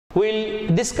We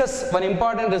will discuss one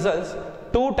important result.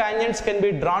 Two tangents can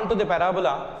be drawn to the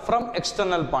parabola from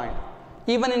external point.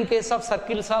 Even in case of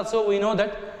circles also, we know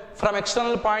that from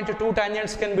external point two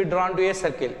tangents can be drawn to a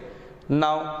circle.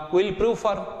 Now we will prove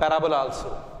for parabola also.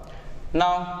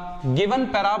 Now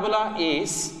given parabola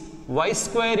is y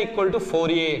square equal to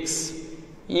 4ax,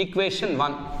 equation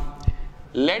 1.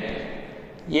 Let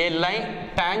a line,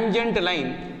 tangent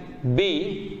line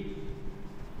be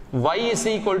y is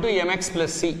equal to mx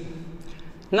plus c.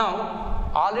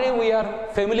 Now already we are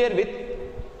familiar with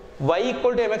y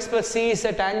equal to mx plus c is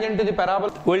a tangent to the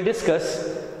parabola. We will discuss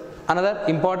another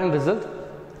important result.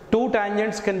 Two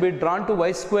tangents can be drawn to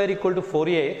y square equal to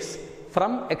 4ax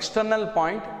from external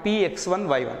point px1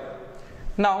 y1.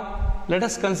 Now let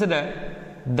us consider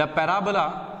the parabola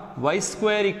y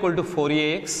square equal to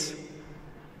 4ax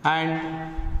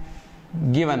and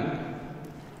given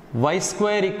y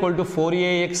square equal to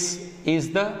 4ax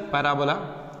is the parabola.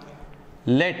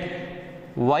 Let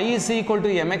y is equal to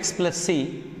mx plus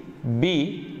c be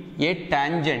a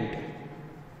tangent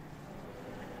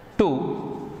to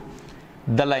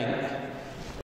the line.